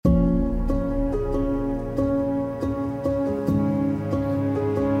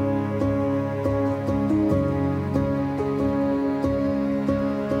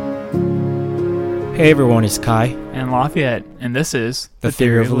Hey everyone, it's Kai. And Lafayette, and this is The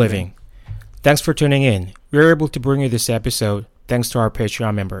Theory of Living. Thanks for tuning in. We're able to bring you this episode thanks to our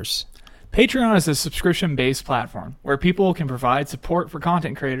Patreon members. Patreon is a subscription-based platform where people can provide support for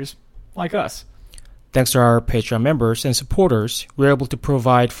content creators like us. Thanks to our Patreon members and supporters, we're able to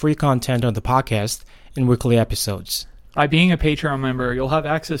provide free content on the podcast and weekly episodes. By being a Patreon member, you'll have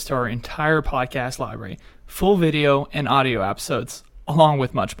access to our entire podcast library, full video and audio episodes, along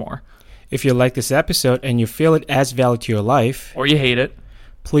with much more. If you like this episode and you feel it adds value to your life, or you hate it,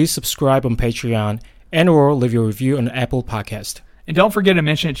 please subscribe on Patreon and or leave your review on Apple Podcast. And don't forget to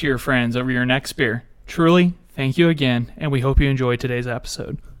mention it to your friends over your next beer. Truly, thank you again, and we hope you enjoyed today's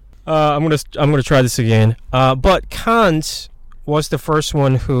episode. I'm gonna try this again. But Kant was the first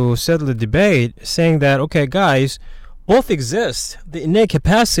one who settled the debate, saying that, okay, guys, both exist. The innate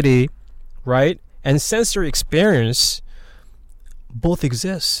capacity, right, and sensory experience both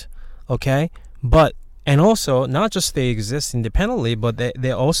exist. Okay, but and also not just they exist independently, but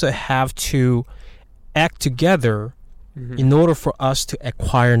they also have to act together in order for us to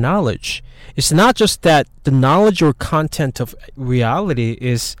acquire knowledge. It's not just that the knowledge or content of reality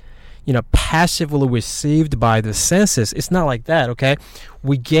is, passively received by the senses. It's not like that. Okay,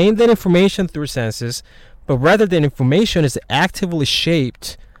 we gain that information through senses, but rather than information is actively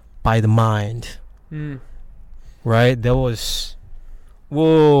shaped by the mind. Right? That was.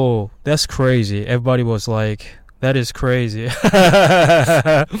 Whoa, that's crazy. Everybody was like, that is crazy.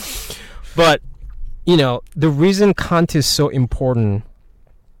 But, the reason Kant is so important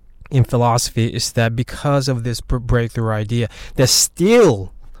in philosophy is that because of this breakthrough idea, there's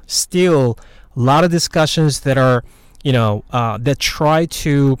still a lot of discussions that are, that try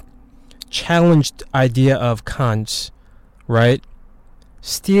to challenge the idea of Kant, right?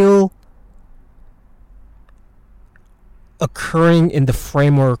 Still occurring in the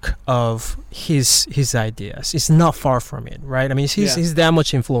framework of his ideas. It's not far from it, right? I mean, he's that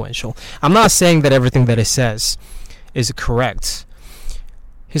much influential. I'm not saying that everything that he says is correct.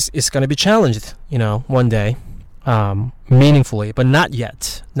 It's going to be challenged, one day, meaningfully, but not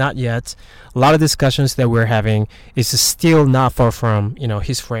yet. Not yet. A lot of discussions that we're having is still not far from,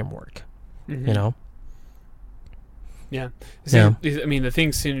 his framework, Yeah. Yeah. I mean, the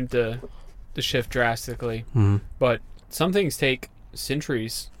things seem to shift drastically, but some things take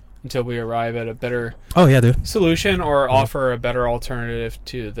centuries until we arrive at a better solution or offer a better alternative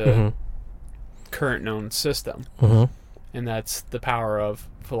to the current known system. And that's the power of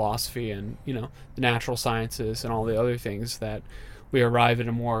philosophy and, the natural sciences and all the other things that we arrive at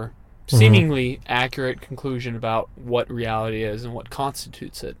a more seemingly accurate conclusion about what reality is and what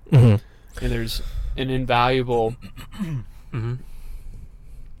constitutes it. And there's an invaluable...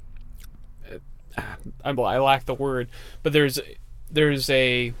 I lack the word, but there's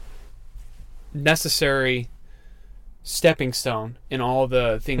a necessary stepping stone in all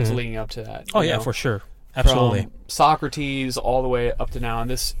the things leading up to that. Oh yeah, for sure, absolutely. From Socrates all the way up to now, and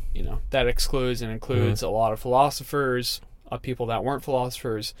this, that excludes and includes a lot of philosophers, people that weren't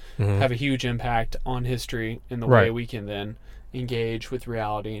philosophers, have a huge impact on history in the way we can then engage with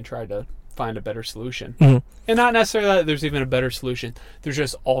reality and try to find a better solution. And not necessarily that there's even a better solution. There's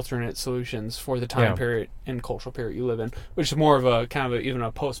just alternate solutions for the time period and cultural period you live in, which is more of a kind of even a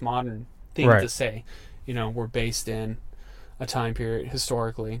postmodern thing to say. We're based in a time period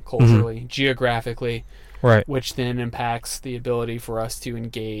historically, culturally, geographically, which then impacts the ability for us to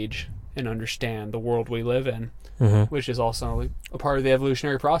engage and understand the world we live in, which is also a part of the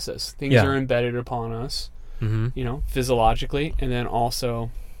evolutionary process. Things are embedded upon us, physiologically, and then also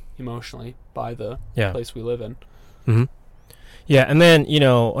emotionally by the place we live in. Yeah, and then,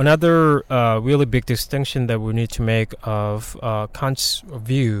 another really big distinction that we need to make of Kant's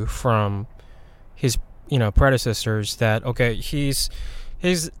view from his, predecessors that, okay, he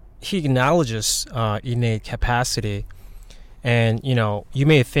acknowledges innate capacity, and, you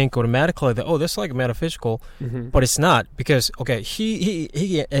may think automatically that, that's like metaphysical, but it's not, because, okay,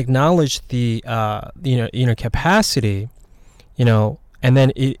 he acknowledged the, inner capacity, and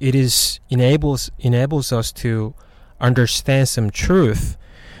then it enables us to understand some truth,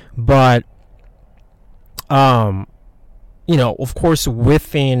 but of course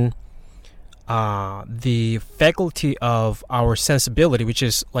within the faculty of our sensibility, which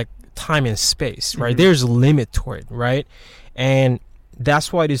is like time and space, right? There's a limit to it, right? And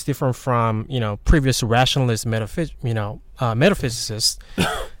that's why it is different from previous rationalist metaphysicists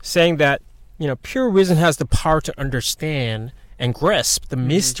saying that pure reason has the power to understand and grasp the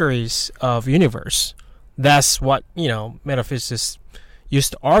mysteries of universe. That's what, metaphysicists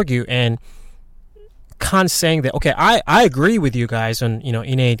used to argue. And Kant saying that, okay, I agree with you guys on,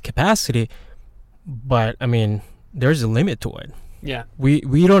 innate capacity, but I mean, there's a limit to it. Yeah.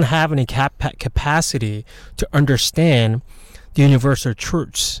 We don't have any capacity to understand the universal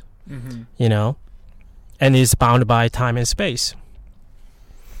truths, you know, and it's bounded by time and space.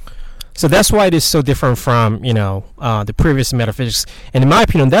 So that's why it is so different from, you know, the previous metaphysics. And in my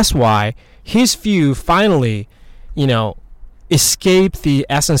opinion, that's why his view finally, you know, escaped the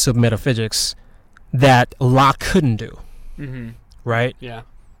essence of metaphysics that Locke couldn't do. Right? Yeah.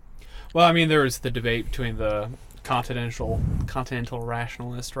 Well, I mean, there was the debate between the continental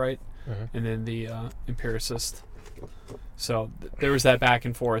rationalist, right? And then the empiricist. So there was that back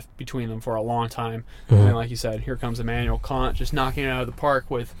and forth between them for a long time. And then, like you said, here comes Immanuel Kant just knocking it out of the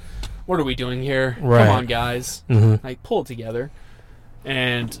park with, what are we doing here? Right. Come on, guys. Like, pull it together.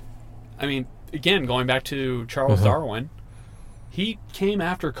 And, I mean, again, going back to Charles Darwin, he came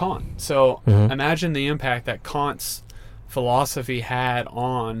after Kant. So imagine the impact that Kant's philosophy had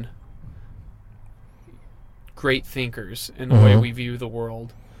on great thinkers in the way we view the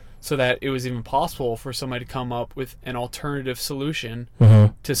world, so that it was even possible for somebody to come up with an alternative solution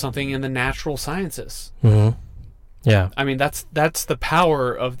to something in the natural sciences. Yeah. I mean, that's the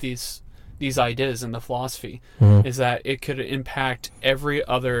power of these ideas in the philosophy, is that it could impact every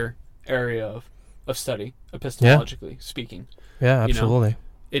other area of study, epistemologically speaking. Yeah, absolutely. You know,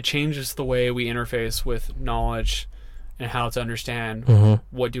 it changes the way we interface with knowledge and how to understand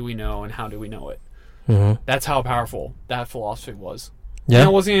what do we know and how do we know it. That's how powerful that philosophy was. Yeah. And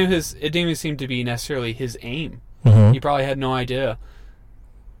it wasn't even it didn't even seem to be necessarily his aim. He probably had no idea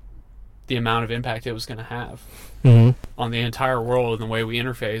the amount of impact it was going to have on the entire world and the way we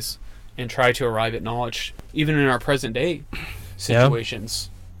interface and try to arrive at knowledge, even in our present day situations.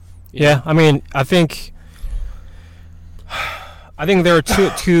 Yeah, I mean, I think there are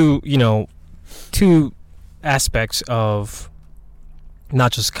two aspects of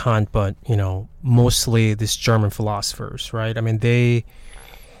not just Kant, but, you know, mostly these German philosophers, right? I mean, their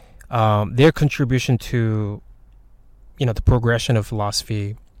contribution to, you know, the progression of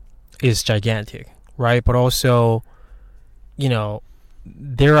philosophy is gigantic, right? But also, you know,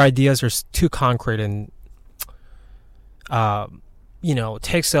 their ideas are too concrete and, you know,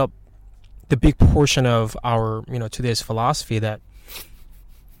 takes up the big portion of our, you know, today's philosophy that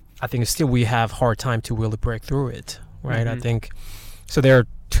I think still we have hard time to really break through it, right? I think, so there are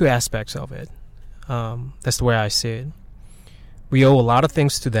two aspects of it. That's the way I see it. We owe a lot of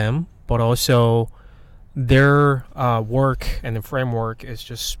things to them, but also their work and the framework is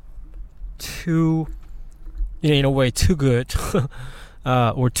just too, you know, in a way, too good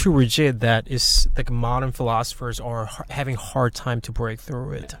or too rigid that is like modern philosophers are having a hard time to break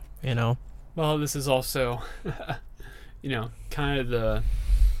through it, you know? Well, this is also, you know, kind of the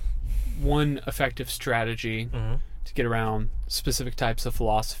one effective strategy to get around specific types of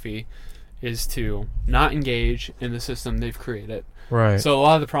philosophy is to not engage in the system they've created. Right. So a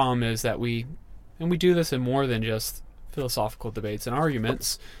lot of the problem is that we do this in more than just philosophical debates and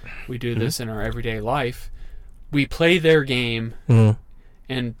arguments. We do this in our everyday life. We play their game,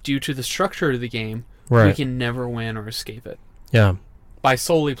 and due to the structure of the game, we can never win or escape it. Yeah. By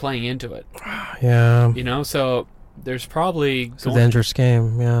solely playing into it. Yeah. You know, so there's probably... It's a dangerous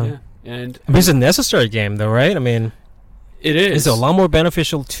game, yeah. And but it's a necessary game, though, right? I mean... It is. It's a lot more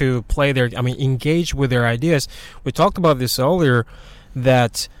beneficial to play engage with their ideas. We talked about this earlier,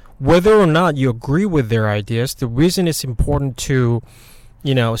 that whether or not you agree with their ideas, the reason it's important to,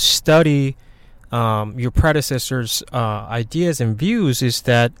 you know, study your predecessors' ideas and views is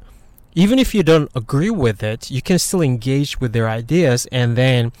that even if you don't agree with it, you can still engage with their ideas and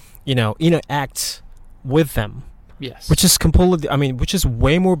then, you know, interact with them. Yes. Which is which is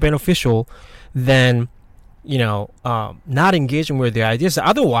way more beneficial than, you know, not engaging with their ideas.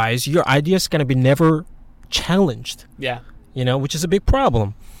 Otherwise, your ideas going to be never challenged. Yeah. You know, which is a big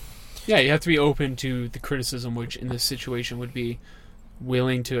problem. Yeah, you have to be open to the criticism, which in this situation would be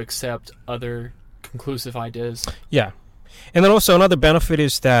willing to accept other conclusive ideas. Yeah. And then also another benefit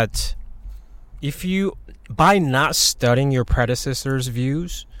is that if you, by not studying your predecessors'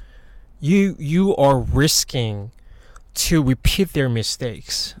 views, you are risking to repeat their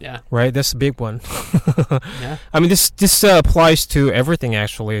mistakes. Yeah. Right? That's a big one. Yeah. I mean, this applies to everything,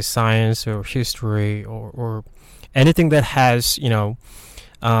 actually, science or history or anything that has, you know,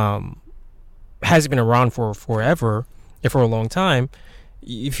 has been around for forever, for a long time.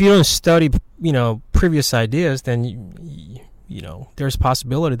 If you don't study, you know, previous ideas, then, you know, there's a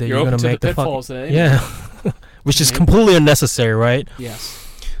possibility that you're going to make the pitfalls. Yeah. Which is completely unnecessary, right? Yes.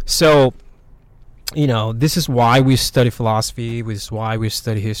 So, this is why we study philosophy. This is why we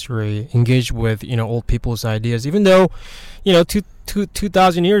study history. Engage with old people's ideas, even though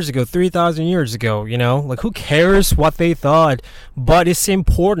 2,000 years ago, 3,000 years ago, like who cares what they thought? But it's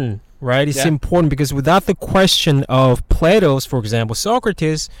important, right? It's important because without the question of Plato's, for example,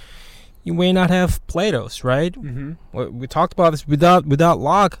 Socrates, you may not have Plato's, right? Mm-hmm. We talked about this. Without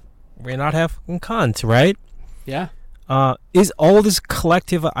Locke, we may not have Kant, right? Yeah. Is all this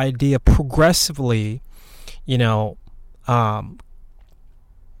collective idea progressively,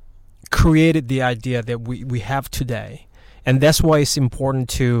 created the idea that we have today. And that's why it's important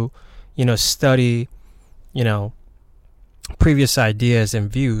to, study, previous ideas and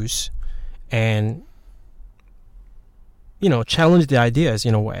views and, challenge the ideas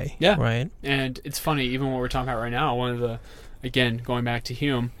in a way. Yeah. Right? And it's funny, even what we're talking about right now, one of the, again, going back to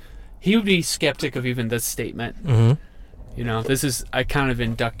Hume, he would be skeptic of even this statement. Mm-hmm. This is a kind of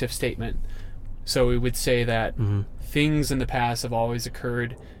inductive statement. So we would say that things in the past have always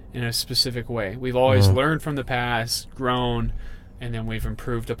occurred in a specific way. We've always learned from the past, grown, and then we've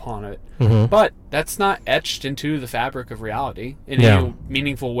improved upon it. Mm-hmm. But that's not etched into the fabric of reality in any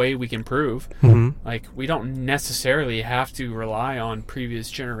meaningful way we can prove. Mm-hmm. Like, we don't necessarily have to rely on previous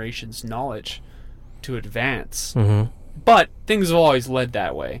generations' knowledge to advance. Mm-hmm. But things have always led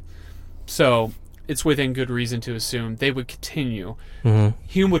that way. So it's within good reason to assume they would continue. Mm-hmm.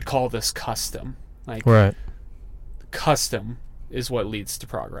 Hume would call this custom. Like, custom is what leads to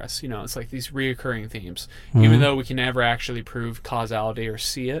progress. It's like these reoccurring themes. Mm-hmm. Even though we can never actually prove causality or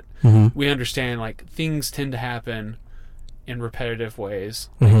see it, we understand, like, things tend to happen in repetitive ways,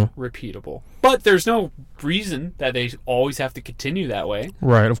 like, repeatable. But there's no reason that they always have to continue that way.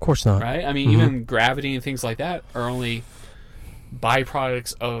 Right, of course not. Right? I mean, even gravity and things like that are only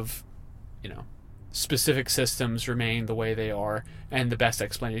byproducts of, specific systems remain the way they are and the best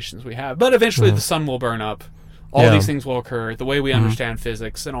explanations we have. But eventually the sun will burn up. All these things will occur. The way we understand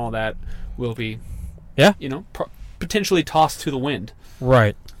physics and all that will be, potentially tossed to the wind.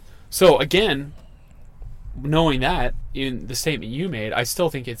 Right. So, again, knowing that, in the statement you made, I still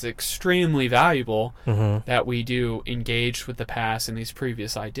think it's extremely valuable that we do engage with the past and these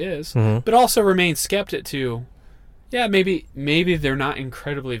previous ideas, but also remain skeptic to, maybe they're not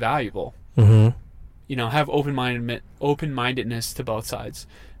incredibly valuable. Mm-hmm. Have open-mindedness to both sides.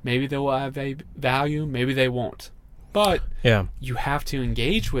 Maybe they will have a value, maybe they won't. But you have to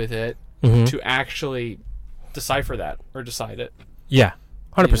engage with it to actually decipher that or decide it. Yeah,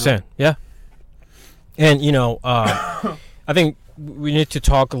 100%. Yeah. And, I think we need to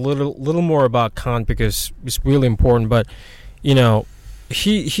talk a little more about Kant because it's really important. But,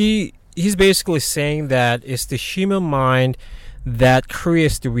 he's basically saying that it's the human mind that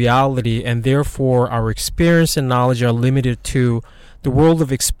creates the reality, and therefore our experience and knowledge are limited to the world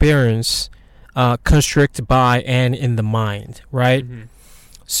of experience constructed by and in the mind, right? Mm-hmm.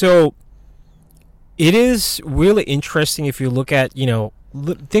 So it is really interesting if you look at,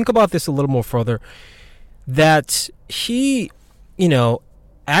 think about this a little more further, that he,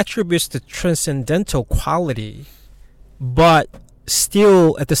 attributes the transcendental quality, but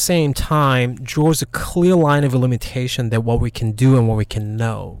still at the same time draws a clear line of limitation that what we can do and what we can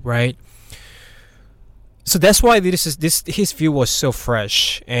know, right? So that's why his view was so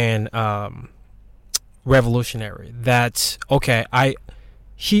fresh and revolutionary. That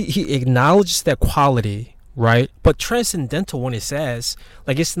he acknowledges that quality, right? But transcendental, when he says,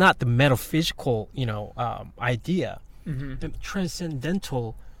 like, it's not the metaphysical, idea. Mm-hmm. The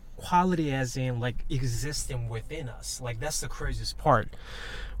transcendental quality, as in, like, existing within us. Like, that's the craziest part,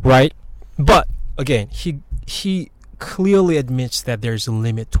 right? But again, he clearly admits that there's a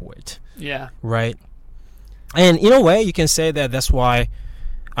limit to it. Yeah. Right. And in a way, you can say that that's why,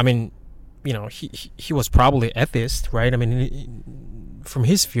 I mean, he was probably atheist, right? I mean, from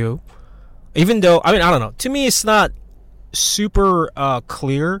his view, even though, I don't know. To me, it's not super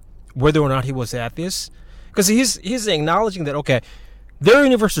clear whether or not he was atheist, because he's acknowledging that, okay, there are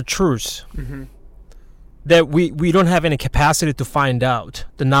universal truths that we don't have any capacity to find out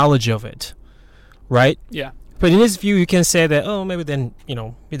the knowledge of it, right? Yeah. But in his view, you can say that, maybe then,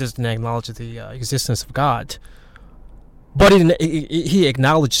 he doesn't acknowledge the existence of God. But he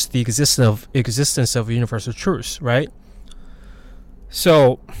acknowledges the existence of universal truths, right?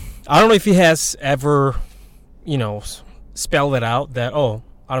 So, I don't know if he has ever, spelled it out that,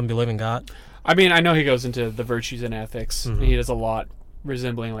 I don't believe in God. I mean, I know he goes into the virtues and ethics. And he does a lot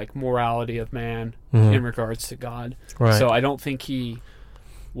resembling, like, morality of man in regards to God. Right. So I don't think he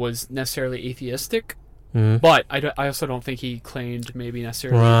was necessarily atheistic. But I also don't think he claimed maybe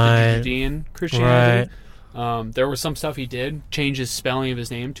necessarily the Judean Christianity. There was some stuff he did change his spelling of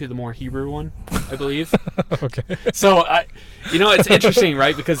his name to the more Hebrew one, I believe. Okay. So it's interesting,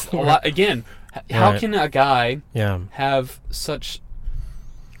 right? Because how can a guy have such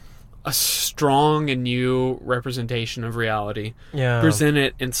a strong and new representation of reality, present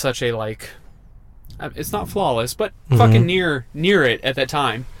it in such a it's not flawless, but fucking near it at that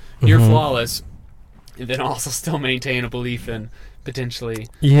time, near flawless, and then also still maintain a belief in potentially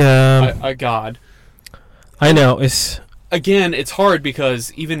a God. I know. It's hard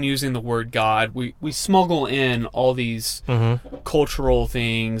because even using the word God, we smuggle in all these cultural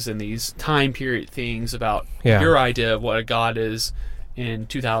things and these time period things about your idea of what a God is in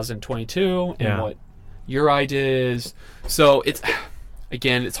 2022 and what your idea is. So it's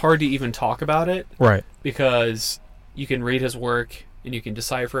hard to even talk about it, right? Because you can read his work and you can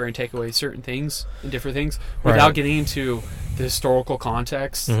decipher and take away certain things and different things without getting into the historical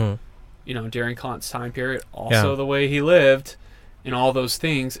context. During Kant's time period, also the way he lived, and all those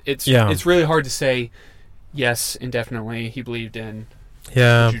things. It's really hard to say yes, indefinitely he believed in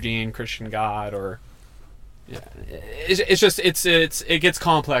the Judean Christian God, or it gets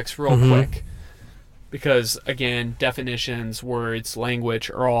complex real quick, because again, definitions, words, language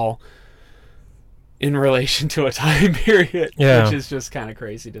are all in relation to a time period, which is just kind of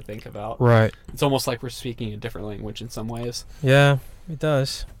crazy to think about. Right. It's almost like we're speaking a different language in some ways. Yeah, it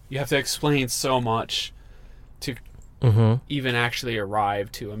does. You have to explain so much to even actually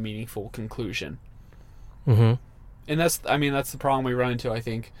arrive to a meaningful conclusion. And that's the problem we run into, I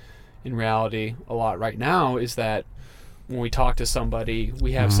think, in reality a lot right now, is that when we talk to somebody,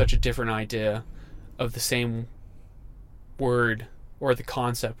 we have such a different idea of the same word or the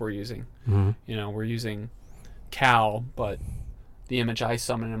concept we're using. We're using cow, but the image I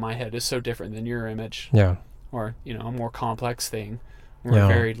summon in my head is so different than your image. Yeah. Or, a more complex thing. We're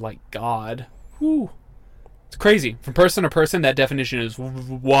very like God. Whew. It's crazy. From person to person, that definition is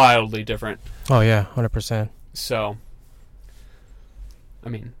wildly different. Oh yeah, 100%. So,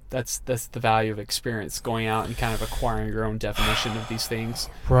 that's the value of experience, going out and kind of acquiring your own definition of these things.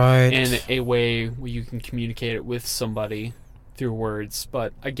 Right. In a way where you can communicate it with somebody through words.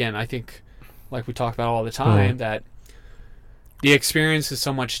 But again, I think, like we talk about all the time, that the experience is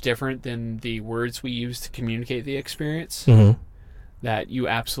so much different than the words we use to communicate the experience. That you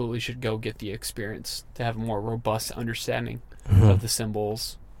absolutely should go get the experience to have a more robust understanding of the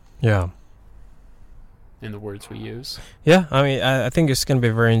symbols and the words we use. Yeah, I think it's going to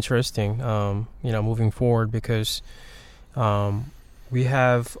be very interesting, moving forward, because we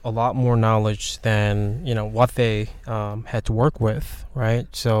have a lot more knowledge than, what they had to work with, right?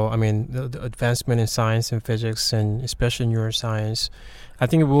 So, the advancement in science and physics, and especially neuroscience, I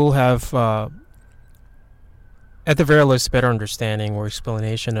think we'll have... at the very least, better understanding or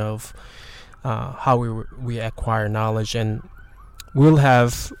explanation of how we acquire knowledge, and we'll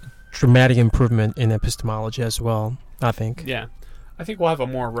have dramatic improvement in epistemology as well, I think. Yeah. I think we'll have a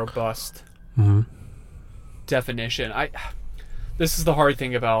more robust definition. This is the hard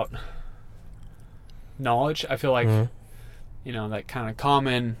thing about knowledge. I feel like, that kind of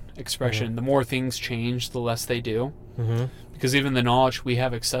common expression, the more things change, the less they do. Because even the knowledge we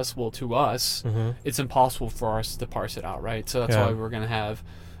have accessible to us, it's impossible for us to parse it out, right? So that's why we're going to have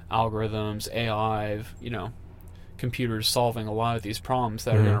algorithms, AI, computers solving a lot of these problems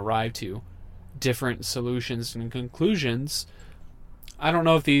that are going to arrive to different solutions and conclusions. I don't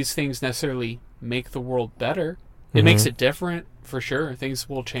know if these things necessarily make the world better. It makes it different, for sure. Things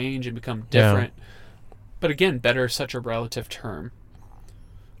will change and become different. But again, better is such a relative term.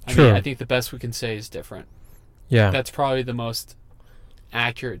 I think the best we can say is different. Yeah. That's probably the most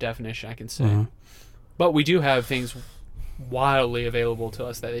accurate definition I can say. But we do have things wildly available to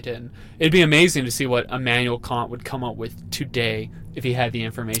us that they didn't. It'd be amazing to see what Immanuel Kant would come up with today if he had the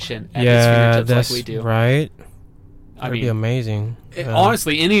information at his fingertips like we do. Right. That'd be amazing.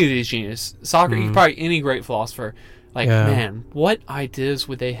 Honestly, any of these geniuses, Socrates, probably any great philosopher, man, what ideas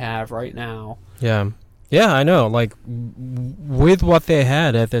would they have right now? Yeah, I know. Like, with what they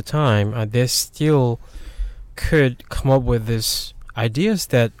had at the time, they still could come up with these ideas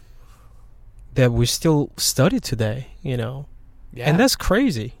that we still study today, and that's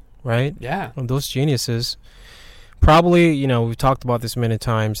crazy, right? And those geniuses probably, we've talked about this many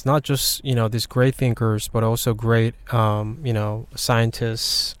times, not just these great thinkers, but also great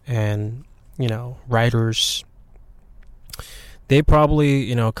scientists and writers. They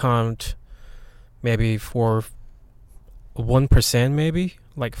probably count maybe for 1%, maybe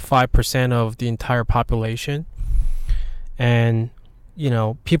like 5% of the entire population. And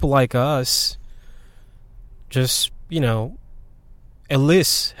people like us just at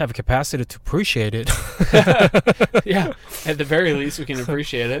least have a capacity to appreciate it. Yeah, at the very least, we can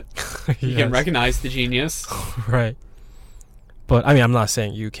appreciate it. You can recognize the genius. Right. But, I mean, I'm not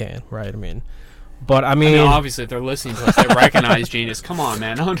saying you can, right? But, I mean... obviously, if they're listening to us, they recognize genius. Come on,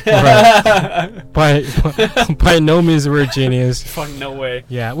 man. Right. By no means we're a genius. Fucking no way.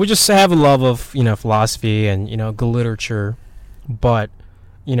 Yeah, we just have a love of, philosophy and, good literature. But,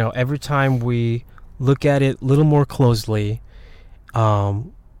 every time we look at it a little more closely,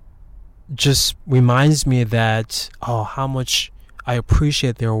 just reminds me that, how much I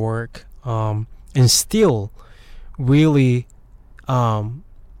appreciate their work. And still really...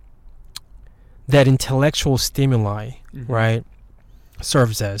 that intellectual stimuli, right,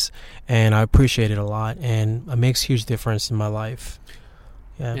 serves as, and I appreciate it a lot, and it makes a huge difference in my life.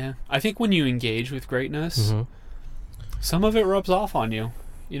 Yeah. I think when you engage with greatness, some of it rubs off on you.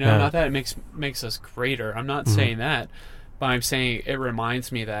 Not that it makes us greater. I'm not saying that, but I'm saying it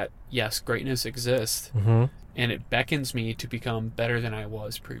reminds me that yes, greatness exists, and it beckons me to become better than I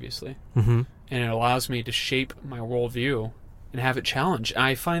was previously, and it allows me to shape my worldview and have it challenged. And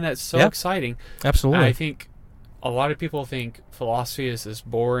I find that so exciting. Absolutely. And I think a lot of people think philosophy is this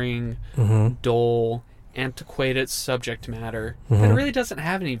boring, dull, antiquated subject matter that really doesn't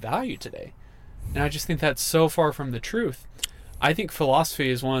have any value today. And I just think that's so far from the truth. I think philosophy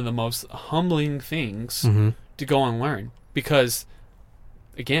is one of the most humbling things to go and learn. Because,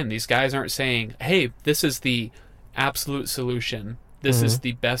 again, these guys aren't saying, hey, this is the absolute solution. This is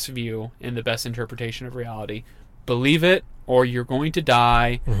the best view and the best interpretation of reality. Believe it, or you're going to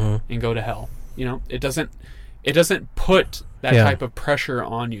die and go to hell. It doesn't put that type of pressure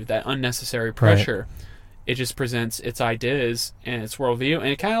on you, that unnecessary pressure. Right. It just presents its ideas and its worldview, and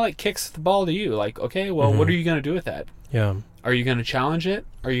it kind of like kicks the ball to you. Like, okay, well, what are you going to do with that? Yeah. Are you going to challenge it?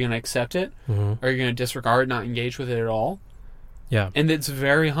 Are you going to accept it? Are you going to disregard, not engage with it at all? Yeah. And it's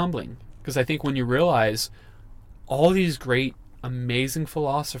very humbling, because I think when you realize all these great, amazing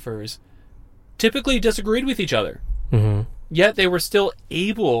philosophers typically disagreed with each other. Yet they were still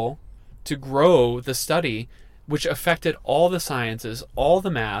able to grow the study, which affected all the sciences, all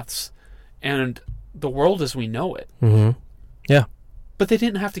the maths, and the world as we know it. Yeah. But they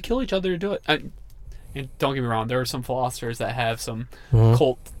didn't have to kill each other to do it. And don't get me wrong, there are some philosophers that have some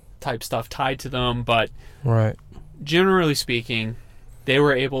cult-type stuff tied to them, but generally speaking, they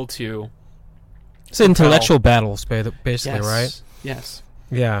were able to... It's intellectual battles, basically, right? Yes.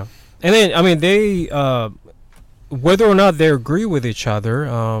 Yeah. And then, they... whether or not they agree with each other,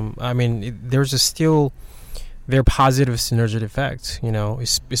 there's still their positive synergistic effects,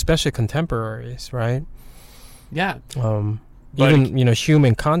 especially contemporaries, right? Yeah. Even, Hume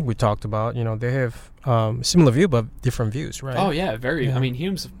and Kant we talked about, they have similar view but different views, right? Oh, yeah, very. Yeah.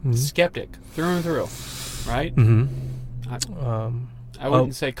 Hume's a skeptic through and through, right? I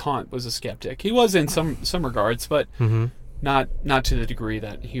wouldn't say Kant was a skeptic. He was in some regards, but not to the degree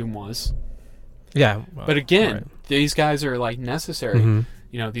that Hume was. Yeah. But again, these guys are like necessary.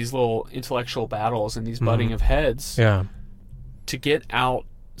 These little intellectual battles and these butting of heads to get out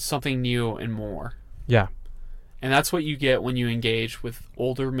something new and more. Yeah. And that's what you get when you engage with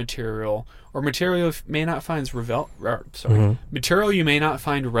older material, or material you may not find material you may not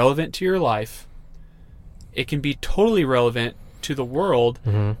find relevant to your life. It can be totally relevant to the world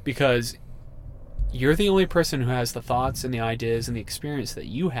because you're the only person who has the thoughts and the ideas and the experience that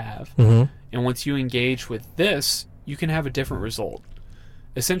you have. And once you engage with this, you can have a different result.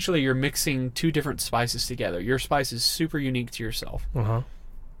 Essentially, you're mixing two different spices together. Your spice is super unique to yourself.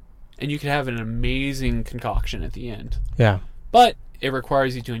 And you can have an amazing concoction at the end. Yeah. But it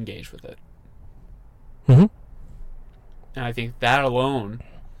requires you to engage with it. And I think that alone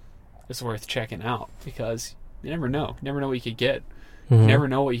is worth checking out, because you never know. You never know what you could get. You never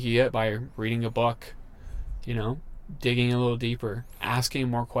know what you could get by reading a book, digging a little deeper, asking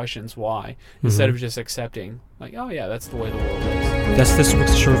more questions why, instead of just accepting, like, oh yeah, that's the way the world is. That's this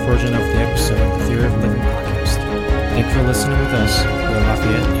week's short version of the episode of the Theory of Living podcast. Thank you for listening with us. We're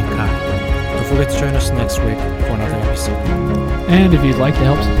Lafayette and Kai. Don't forget to join us next week for another episode. And if you'd like to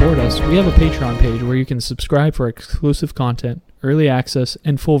help support us, we have a Patreon page where you can subscribe for exclusive content, early access,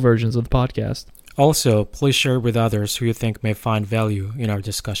 and full versions of the podcast. Also, please share it with others who you think may find value in our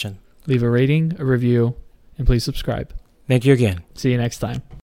discussion. Leave a rating, a review, and please subscribe. Thank you again. See you next time.